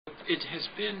it has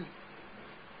been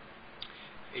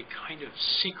a kind of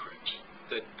secret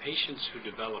that patients who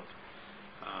develop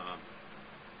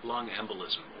lung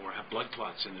embolism or have blood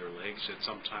clots in their legs at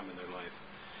some time in their life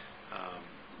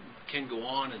can go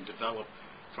on and develop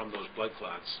from those blood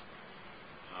clots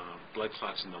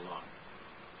in the lung.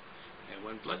 And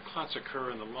when blood clots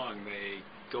occur in the lung, they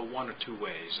go one or two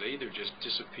ways. They either just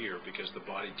disappear because the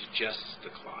body digests the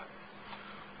clot,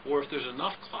 or if there's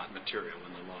enough clot material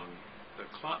in the lung, the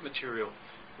clot material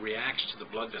reacts to the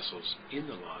blood vessels in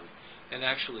the lung and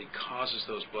actually causes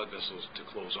those blood vessels to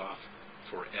close off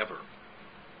forever.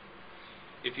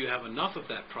 If you have enough of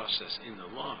that process in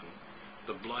the lung,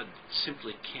 the blood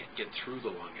simply can't get through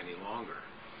the lung any longer,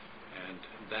 and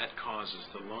that causes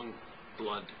the lung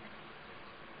blood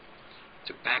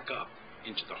to back up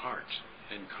into the heart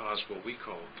and cause what we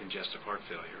call congestive heart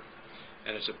failure.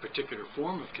 And it's a particular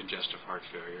form of congestive heart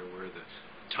failure where the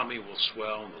tummy will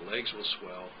swell and the legs will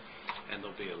swell, and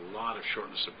there'll be a lot of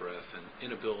shortness of breath and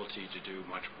inability to do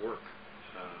much work.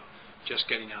 Just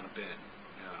getting out of bed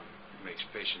makes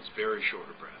patients very short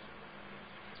of breath.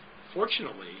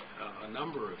 Fortunately, a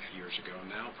number of years ago,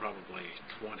 now probably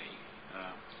 20,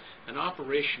 an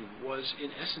operation was in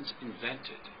essence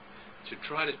invented to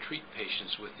try to treat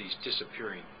patients with these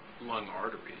disappearing lung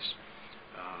arteries.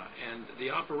 And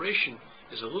the operation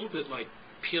is a little bit like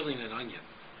peeling an onion.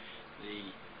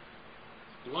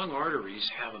 The lung arteries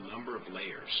have a number of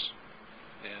layers,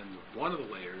 and one of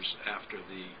the layers after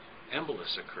the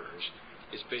embolus occurs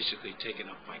is basically taken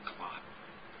up by clot.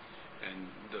 And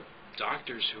the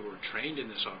doctors who are trained in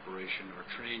this operation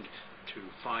are trained to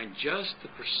find just the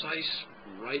precise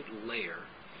right layer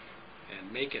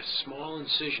and make a small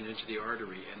incision into the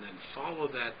artery and then follow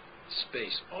that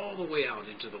space all the way out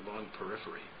into the lung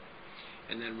periphery,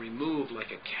 and then remove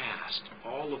like a cast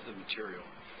all of the material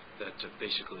that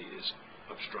basically is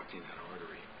obstructing that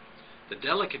artery. The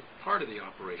delicate part of the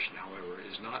operation, however,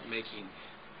 is not making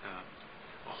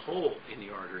a hole in the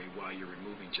artery while you're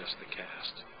removing just the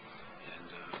cast. And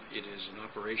it is an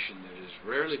operation that is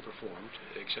rarely performed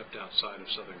except outside of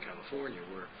Southern California,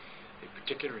 where a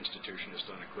particular institution has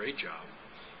done a great job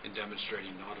in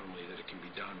demonstrating not only that it can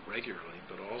be done regularly,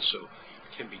 but also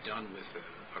can be done with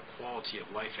a quality of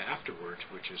life afterwards,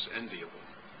 which is enviable.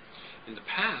 In the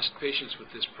past, patients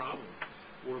with this problem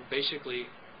were basically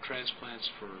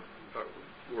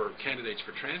were candidates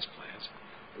for transplants,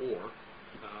 or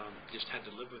just had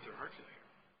to live with their heart failure.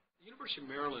 The University of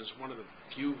Maryland is one of the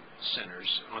few centers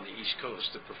on the East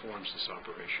Coast that performs this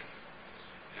operation.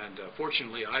 And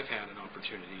fortunately, I've had an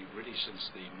opportunity really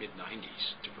since the mid-90s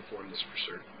to perform this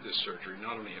surgery,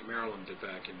 not only at Maryland, but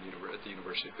back at the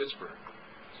University of Pittsburgh.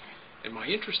 And my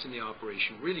interest in the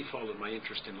operation really followed my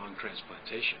interest in lung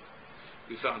transplantation.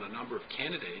 We found a number of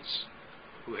candidates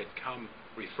who had come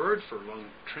referred for lung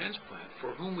transplant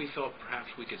for whom we felt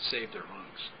perhaps we could save their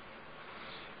lungs.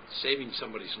 Saving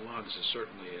somebody's lungs is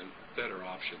certainly a better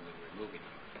option than removing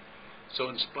them. So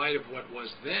in spite of what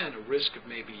was then a risk of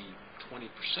maybe 20%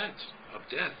 of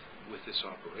death with this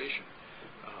operation,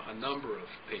 a number of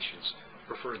patients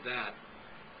preferred that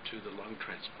to the lung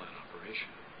transplant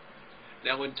operation.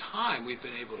 Now in time, we've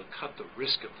been able to cut the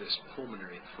risk of this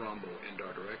pulmonary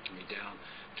thromboendarterectomy down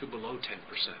to below 10%.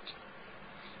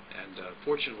 And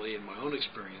fortunately, in my own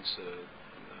experience,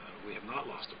 we have not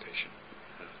lost a patient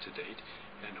to date,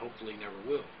 and hopefully never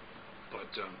will.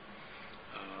 But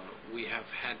we have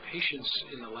had patients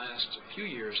in the last few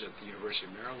years at the University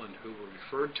of Maryland who were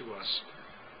referred to us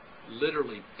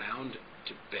literally bound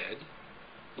to bed,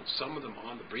 some of them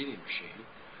on the breathing machine,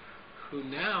 who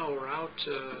now are out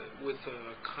with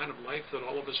a kind of life that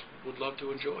all of us would love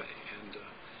to enjoy. And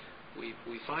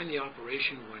we find the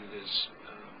operation, when it is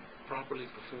properly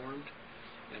performed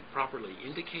and properly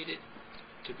indicated,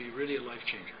 to be really a life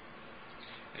changer.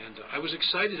 And I was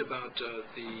excited about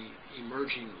the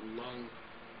emerging lung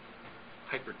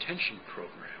hypertension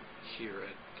program here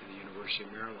at the University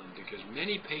of Maryland, because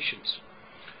many patients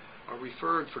are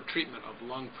referred for treatment of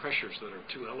lung pressures that are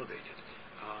too elevated,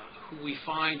 who we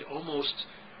find almost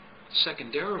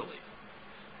secondarily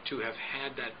to have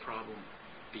had that problem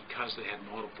because they had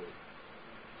multiple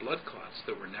blood clots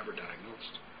that were never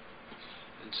diagnosed.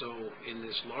 And so in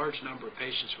this large number of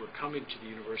patients who are coming to the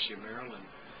University of Maryland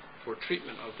for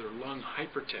treatment of their lung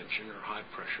hypertension or high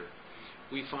pressure,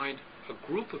 we find a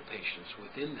group of patients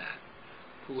within that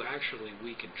who actually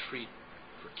we can treat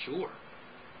for cure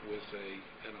with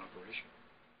an operation.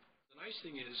 The nice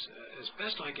thing is, as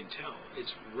best I can tell,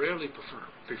 it's rarely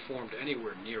performed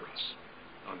anywhere near us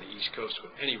on the East Coast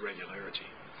with any regularity.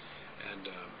 And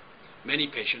Many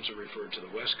patients are referred to the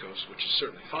West Coast, which is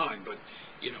certainly fine, but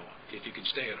if you can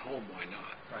stay at home, why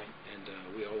not? Right. And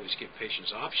we always give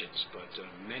patients options, but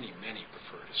many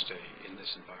prefer to stay in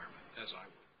this environment, as I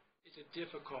would. It's a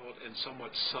difficult and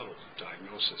somewhat subtle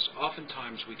diagnosis.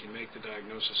 Oftentimes we can make the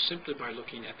diagnosis simply by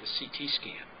looking at the CT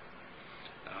scan,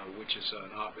 which is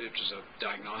a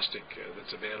diagnostic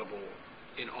that's available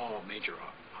in all major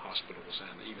hospitals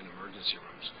and even emergency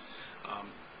rooms.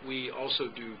 We also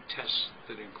do tests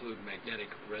that include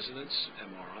magnetic resonance,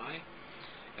 MRI,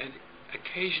 and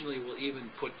occasionally we'll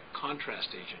even put contrast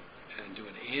agent and do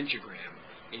an angiogram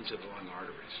into the lung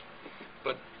arteries.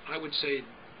 But I would say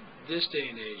this day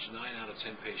and age, 9 out of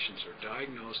 10 patients are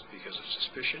diagnosed because of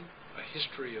suspicion, a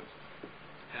history of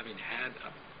having had a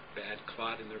bad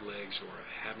clot in their legs or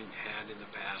having had in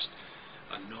the past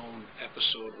a known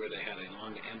episode where they had a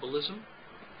lung embolism.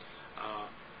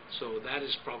 So that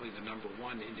is probably the number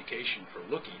one indication for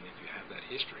looking if you have that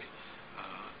history.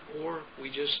 Or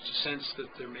we just sense that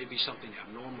there may be something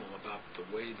abnormal about the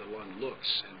way the lung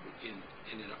looks, and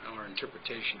in our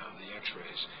interpretation of the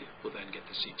x-rays, we'll then get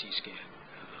the CT scan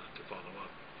to follow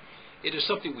up. It is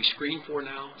something we screen for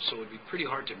now, so it would be pretty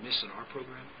hard to miss in our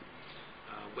program.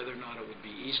 Whether or not it would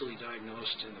be easily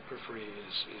diagnosed in the periphery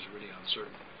is really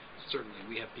uncertain.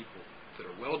 Certainly we have people that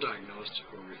are well diagnosed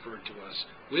who are referred to us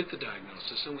with the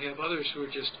diagnosis, and we have others who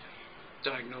are just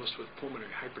diagnosed with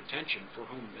pulmonary hypertension, for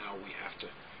whom now we have to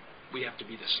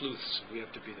be the sleuths. We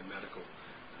have to be the medical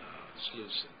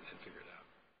sleuths and figure it out.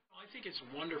 I think it's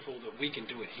wonderful that we can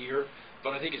do it here,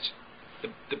 but I think it's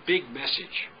the big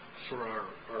message for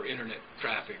our internet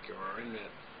traffic or our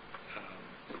internet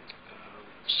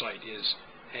site is,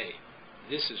 hey,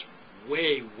 this is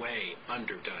way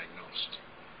underdiagnosed.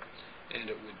 And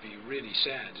it would be really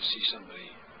sad to see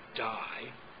somebody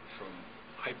die from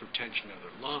hypertension of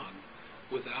their lung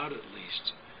without at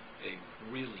least a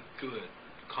really good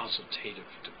consultative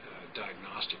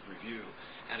diagnostic review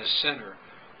at a center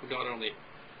who not only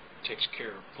takes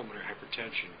care of pulmonary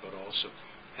hypertension but also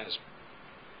has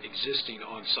existing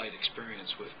on-site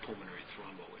experience with pulmonary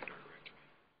thromboendarterectomy.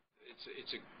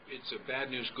 It's a bad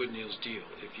news, good news deal.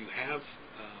 If you have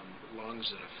lungs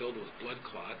that are filled with blood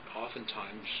clot,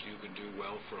 oftentimes you can do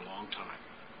well for a long time.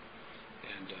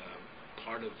 And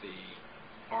part of the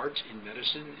art in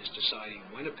medicine is deciding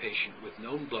when a patient with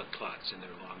known blood clots in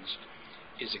their lungs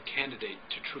is a candidate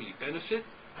to truly benefit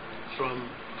from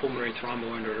pulmonary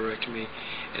thromboendarterectomy,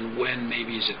 and when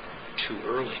maybe is it too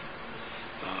early.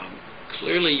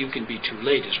 Clearly you can be too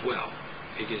late as well,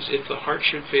 because if the heart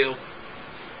should fail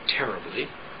terribly,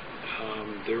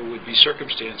 there would be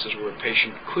circumstances where a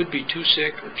patient could be too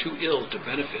sick or too ill to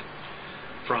benefit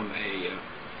from a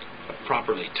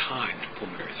properly timed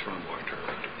pulmonary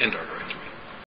thromboendarterectomy.